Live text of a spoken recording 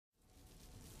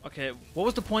Okay, what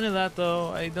was the point of that though?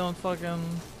 I don't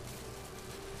fucking...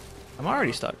 I'm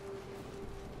already stuck.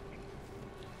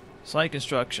 Slight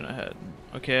construction ahead.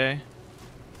 Okay.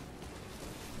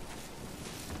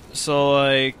 So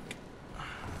like...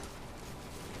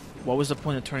 what was the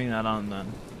point of turning that on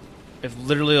then? If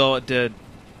literally all it did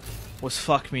was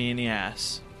fuck me in the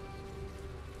ass.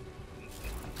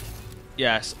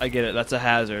 Yes, I get it. That's a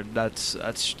hazard. That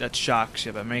shocks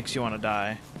you. That makes you want to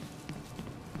die.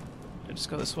 Did I just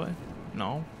go this way?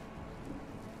 No.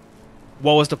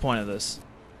 What was the point of this?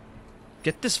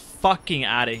 Get this fucking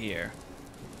out of here.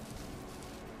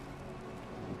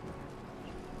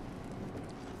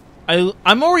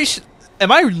 I'm already.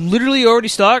 Am I literally already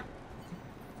stuck?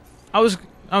 I was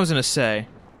gonna say,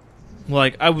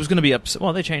 like, I was gonna be upset.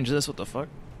 Well, they changed this. What the fuck?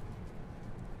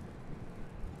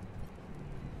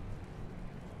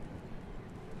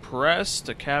 Press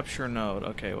to capture node.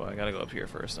 Okay, well, I gotta go up here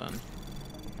first then.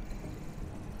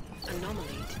 Anomaly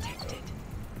detected.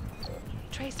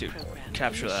 Trace Dude, program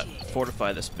capture that. initiated.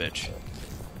 Fortify this bitch.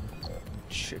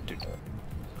 Shit, dude.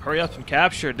 Hurry up and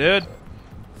capture, dude.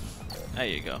 There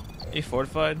you go. Are you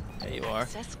fortified? There you are.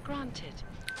 Access granted.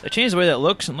 They changed the way that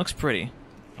looks, and it looks pretty.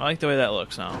 I like the way that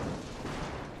looks now.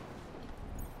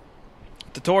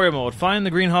 Tutorial mode. Find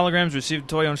the green holograms, receive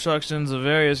tutorial instructions of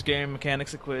various game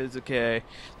mechanics and quiz. Okay.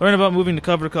 Learn about moving to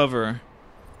cover.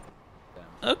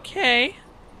 Okay.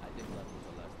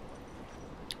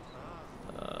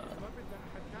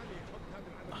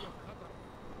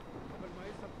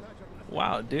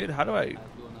 Wow, dude. How do I...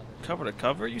 cover to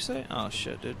cover, you say? Oh,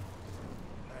 shit, dude.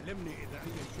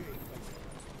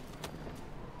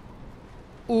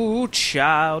 Ooh,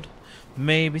 child.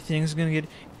 Maybe things are gonna get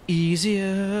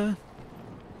easier.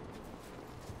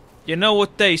 You know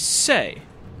what they say?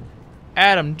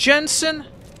 Adam Jensen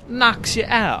knocks you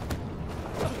out.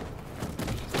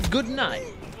 Good night.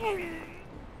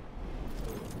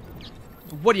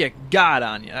 What do you got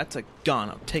on you? That's a gun.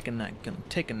 I'm taking that gun. I'm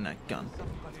taking that gun.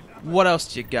 What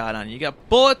else do you got on you? You got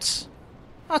bullets?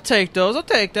 I'll take those. I'll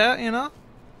take that, you know?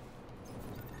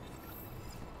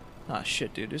 Ah,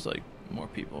 shit, dude. There's, like, more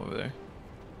people over there.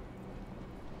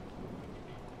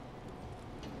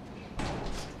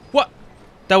 What?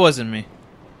 That wasn't me.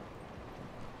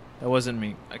 That wasn't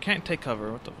me. I can't take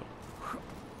cover. What the fuck?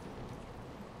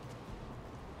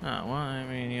 Oh, well, I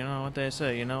mean, you know what they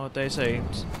say. You know what they say.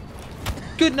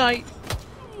 Good night.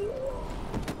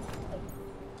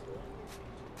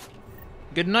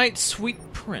 Good night, sweet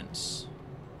prince.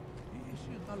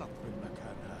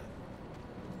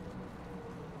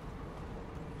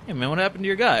 Hey, man, what happened to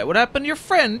your guy? What happened to your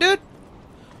friend, dude?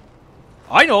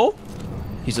 I know.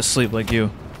 He's asleep like you.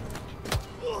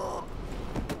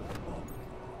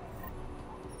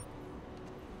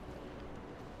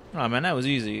 Oh man, that was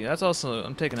easy. That's also...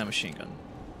 I'm taking that machine gun.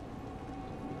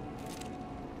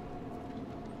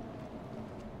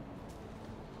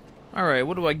 Alright,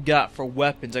 what do I got for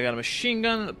weapons? I got a machine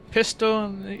gun, a pistol,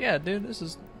 and yeah, dude, this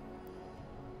is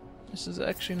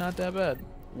actually not that bad.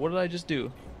 What did I just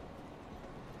do?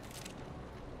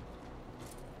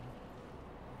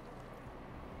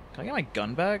 Can I get my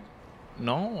gun back?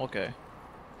 No? Okay.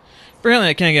 Apparently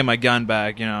I can't get my gun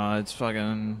back, you know, it's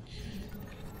fucking...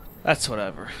 That's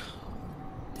whatever.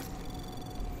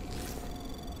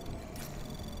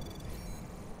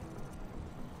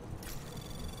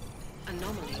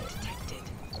 Anomaly detected.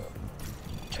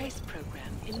 Trace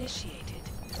program initiated.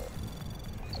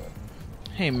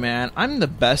 Hey man, I'm the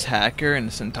best hacker in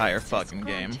this entire Access fucking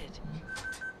game. granted.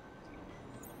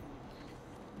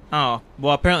 Oh,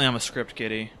 well apparently I'm a script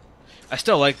kiddie. I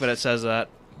still like that it says that.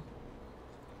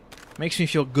 Makes me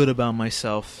feel good about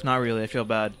myself. Not really, I feel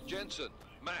bad. Jensen,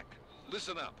 Mac,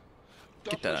 listen up.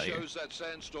 Get that Doppler out of here. shows that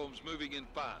sandstorm's moving in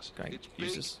fast. Can I It's use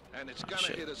big this? and it's Ah, gonna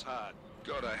shit. hit us hard.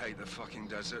 God, I hate the fucking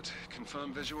desert.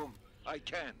 Confirm visual? I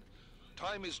can.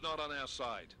 Time is not on our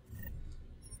side.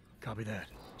 Copy that.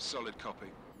 Solid copy.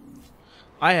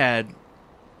 I had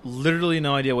literally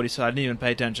no idea what he said. I didn't even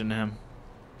pay attention to him.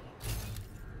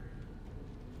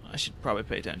 I should probably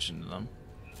pay attention to them.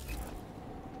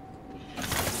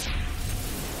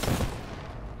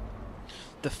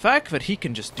 The fact that he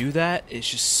can just do that is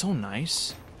just so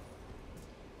nice.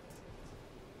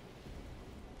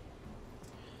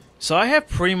 So I have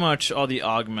pretty much all the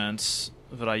augments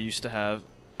that I used to have.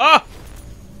 Ah!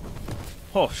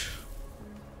 Oh,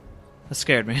 that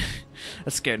scared me.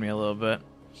 That scared me a little bit.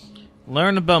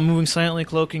 Learn about moving silently,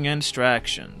 cloaking, and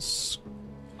distractions.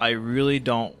 I really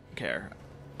don't care.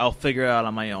 I'll figure it out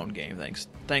on my own game. Thanks.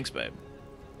 Thanks, babe.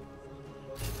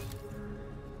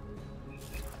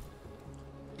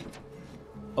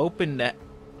 Open that.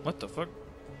 What the fuck?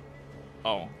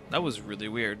 Oh, that was really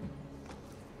weird.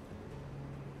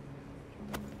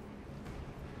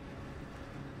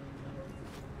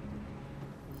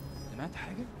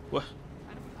 What?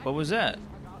 What was that?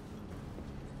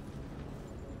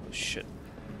 Oh shit.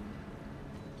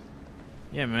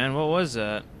 Yeah, man. What was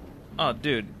that? Oh,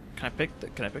 dude. Can I pick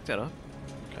that? Can I pick that up?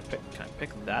 Can I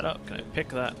pick that up? Can I pick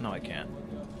that? No, I can't.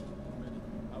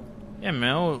 Yeah,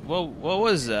 man. What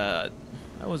was that?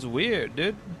 That was weird,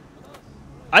 dude.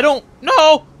 I don't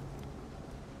know.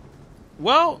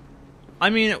 Well, I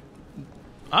mean,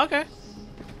 okay.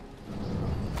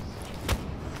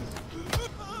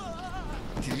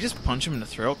 Did you just punch him in the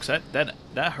throat? Cause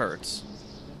that hurts.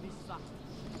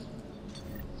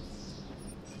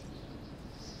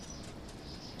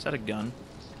 Is that a gun?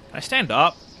 Can I stand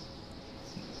up?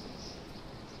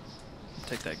 I'll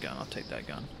take that gun. I'll take that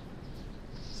gun.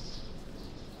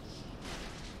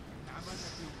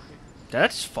 Did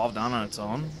that just fall down on its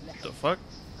own? What the fuck?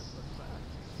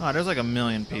 Oh, there's like a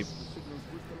million people.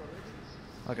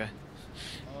 Okay.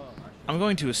 I'm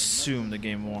going to assume the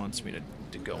game wants me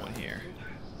to go in here.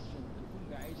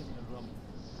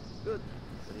 Good.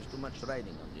 There is too much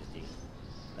riding on this deal.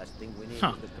 Last thing we need is the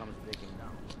comms breaking down.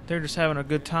 They're just having a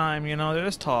good time, you know. They're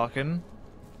just talking.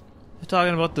 They're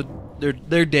talking about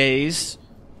their days,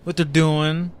 what they're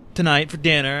doing tonight for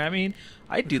dinner. I mean,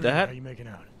 I'd do that. How you making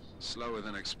out? Slower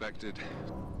than expected.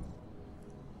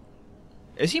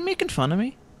 Is he making fun of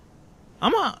me?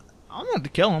 I'm going to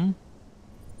kill him.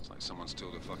 It's like someone's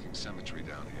tilled a fucking cemetery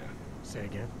down here. Say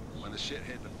again? When the shit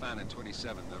hit the fan in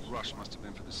 27, the rush must have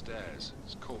been for the stairs.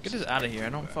 It's Get this out of here. I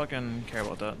don't fucking care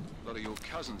about that. A lot of your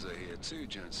cousins are here too,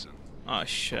 Jensen. Oh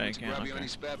shit, I can't. Grab you Okay. any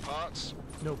spare parts?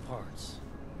 No parts.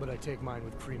 But I take mine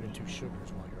with cream and 2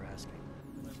 sugars while you're asking.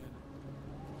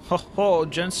 Ho ho,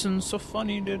 Jensen's so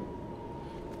funny, dude.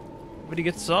 But he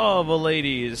gets all the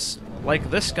ladies,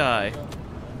 like this guy.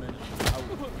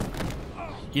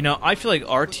 You know, I feel like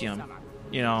Artyom,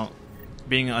 you know,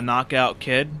 being a knockout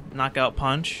kid, knockout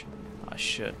punch. Ah,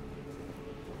 shit.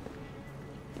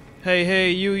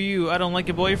 Hey, you, I don't like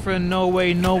your boyfriend. No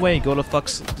way, go to fuck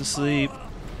to sleep.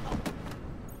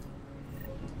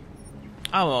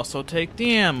 I'll also take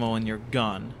the ammo in your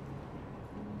gun.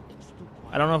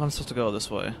 I don't know if I'm supposed to go this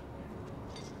way.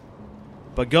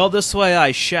 But go this way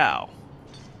I shall.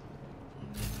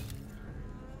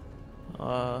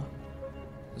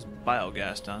 There's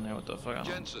biogas down there, what the fuck?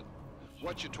 Jensen,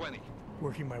 what's your 20?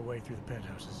 Working my way through the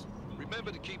penthouses.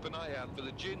 Remember to keep an eye out for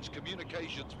the Jin's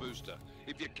communications booster.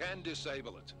 If you can,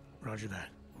 disable it. Roger that.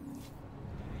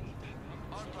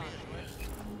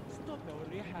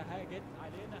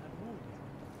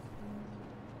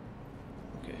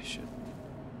 Okay, shit.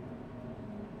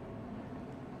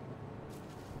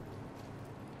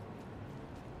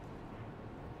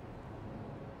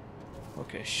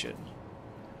 Okay, shit.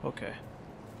 Okay.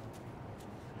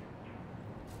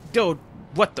 Dude,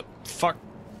 what the fuck?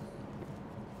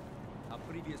 A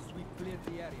previous sweep cleared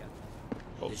the area.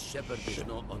 Oh, The shepherd is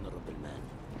no honorable man.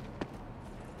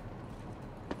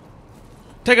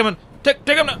 take him in! Take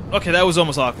him in! Okay, that was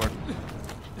almost awkward.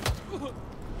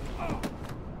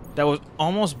 That was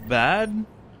almost bad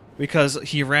because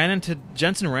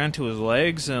Jensen ran to his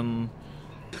legs and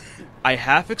I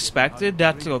half expected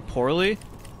that to go poorly.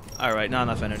 Alright, not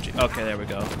enough energy. Okay, there we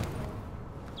go.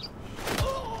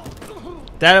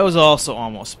 That was also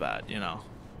almost bad, you know.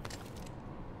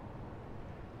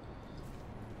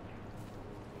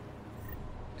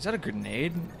 Is that a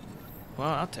grenade? Well,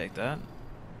 I'll take that.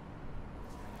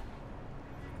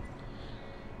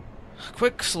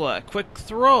 Quick select, quick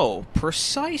throw,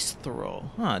 precise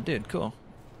throw. Huh, dude, cool.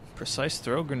 Precise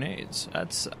throw grenades.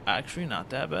 That's actually not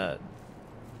that bad.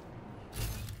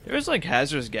 There's like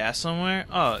hazardous gas somewhere.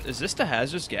 Oh, is this the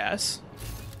hazardous gas?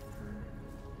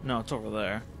 No, it's over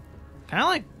there. Can I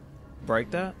like break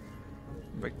that?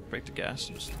 Break the gas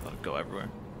and just let it go everywhere.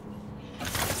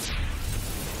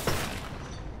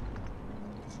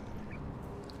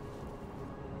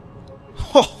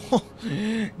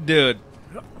 Dude.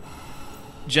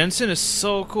 Jensen is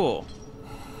so cool.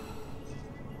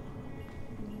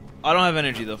 I don't have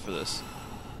energy though for this.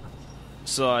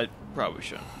 So I probably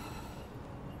shouldn't.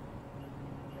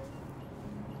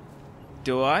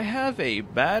 Do I have a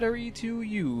battery to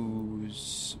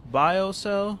use?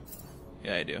 Biocell?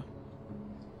 Yeah, I do.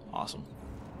 Awesome.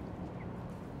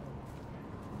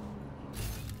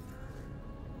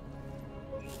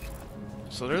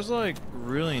 So there's like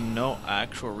really no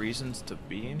actual reasons to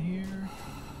be in here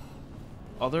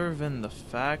other than the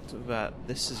fact that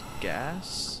this is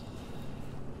gas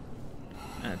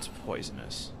and it's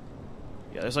poisonous.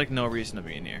 Yeah, there's like no reason to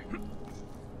be in here.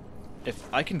 If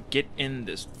I can get in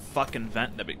this fucking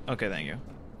vent, that'd be... Okay, thank you.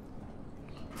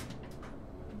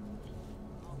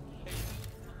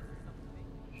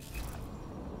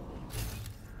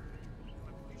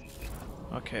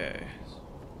 Okay.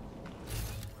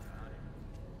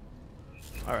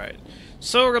 Alright.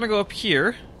 So we're gonna go up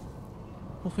here.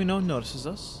 Hopefully no one notices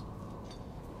us.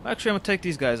 Actually, I'm gonna take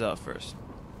these guys out first.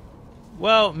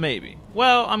 Well, maybe.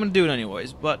 Well, I'm gonna do it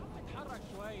anyways, but...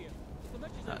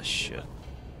 Ah, shit.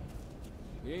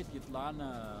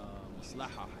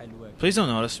 Please don't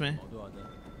notice me.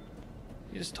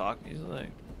 You just talk. He's like...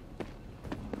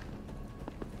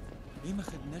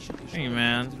 Hey,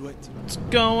 man. What's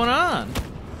going on?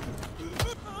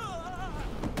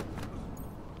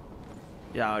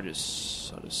 Yeah, I'll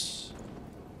just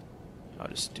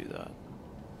do that.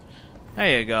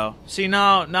 There you go. See,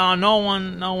 now no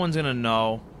one's gonna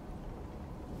know.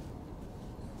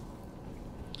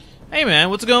 Hey, man,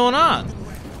 what's going on?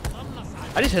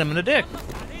 I just hit him in the dick.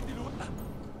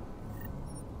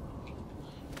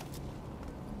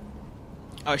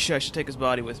 Oh shit! I should take his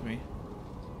body with me.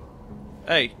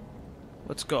 Hey,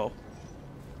 let's go.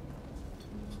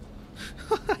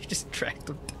 I just tracked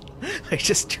him. I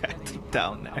just tracked him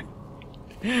down there.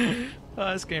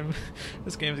 Oh, this game's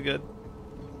good.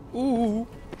 Ooh.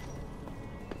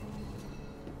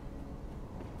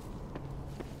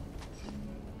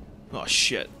 Oh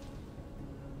shit.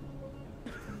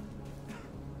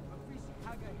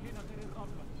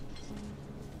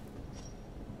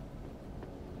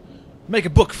 Make a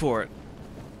book for it.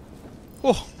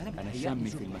 Oh.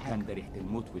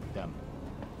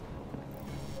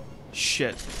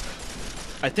 Shit.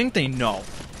 I think they know.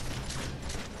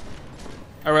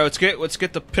 All right, let's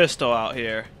get the pistol out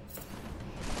here.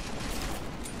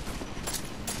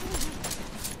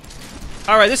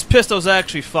 All right, this pistol's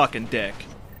actually fucking dick.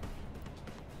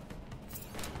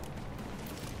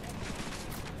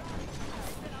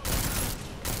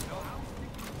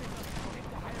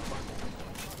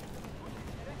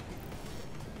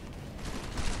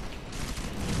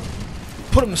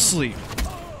 Put him to sleep.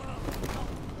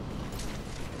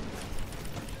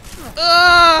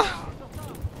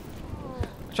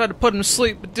 Tried to put him to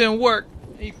sleep, but didn't work.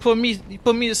 He put me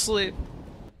to sleep.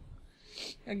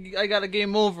 I got a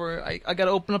game over. I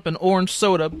gotta open up an orange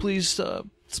soda. Please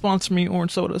sponsor me,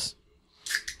 orange sodas.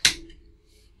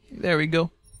 There we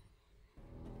go.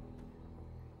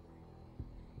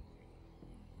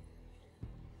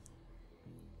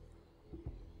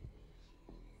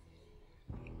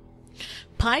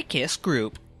 Pie kiss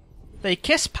group. They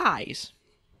kiss pies.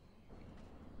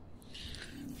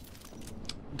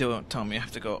 Don't tell me I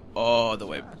have to go all the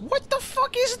way. What the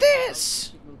fuck is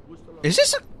this? Is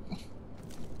this a...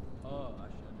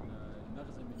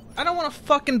 I don't want to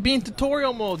fucking be in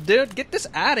tutorial mode, dude. Get this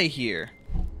out of here.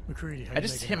 McCready, I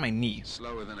just hit my knee.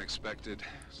 Slower than expected.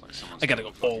 It's like someone's I gotta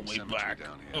got go a all the fucking way back. cemetery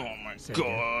down here. Oh my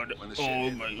god. When the shit Oh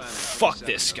hit the my... planet, Fuck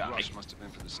 27, this the guy. rush must have been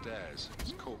for the stairs.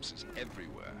 There's corpses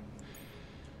everywhere.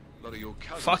 A lot of your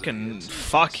cousins Fucking... are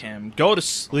Fuck him. Go to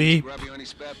sleep. Grab you any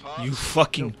spare parts? You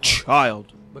fucking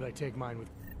child. But I take mine with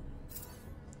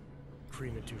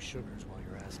cream and 2 sugars while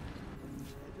you're asking.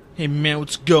 Hey man,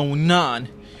 what's going on?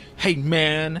 Hey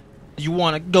man, you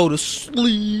wanna go to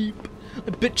sleep? I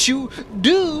bet you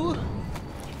do.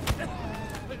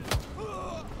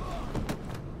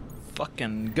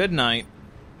 Fucking good night,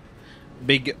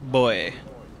 big boy.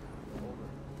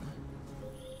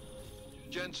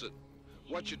 Jensen,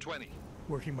 what's your 20?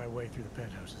 Working my way through the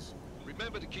penthouses.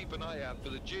 Remember to keep an eye out for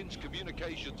the Jin's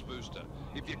communications booster.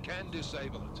 If you can,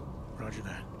 disable it. Roger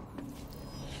that.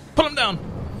 Pull him down.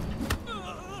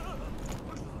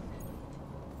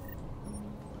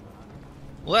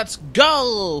 Let's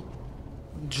go.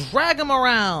 Drag him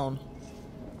around.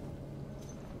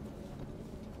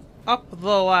 Up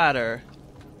the ladder.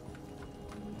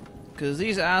 Cause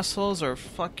these assholes are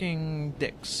fucking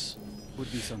dicks.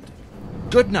 Would be something.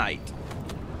 Good night.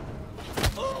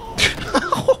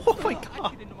 Oh my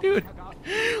god, dude.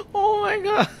 Oh my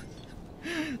god.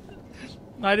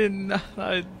 I didn't...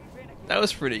 that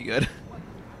was pretty good.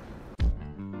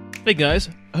 Hey guys,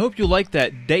 I hope you liked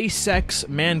that Deus Ex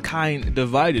Mankind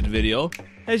Divided video.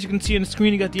 As you can see on the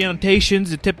screen, you got the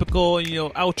annotations, the typical,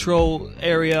 outro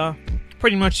area.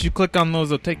 Pretty much, you click on those,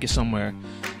 they'll take you somewhere.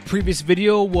 The previous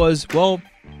video was, well,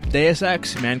 Deus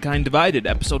Ex Mankind Divided,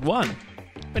 Episode 1.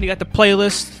 And you got the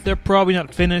playlist. They're probably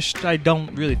not finished. I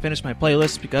don't really finish my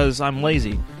playlist because I'm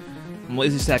lazy. I'm a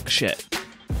lazy sack of shit.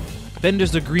 Then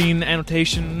there's the green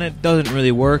annotation that doesn't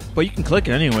really work, but you can click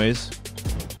it anyways.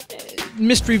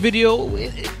 Mystery video,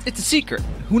 it's a secret.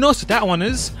 Who knows what that one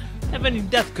is? I have any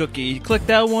Deathcookie. You click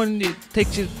that one, it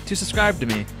takes you to subscribe to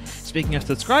me. Speaking of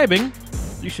subscribing,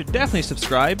 you should definitely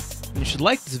subscribe. You should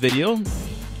like this video,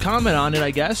 comment on it,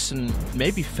 I guess, and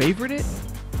maybe favorite it.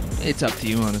 It's up to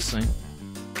you, honestly.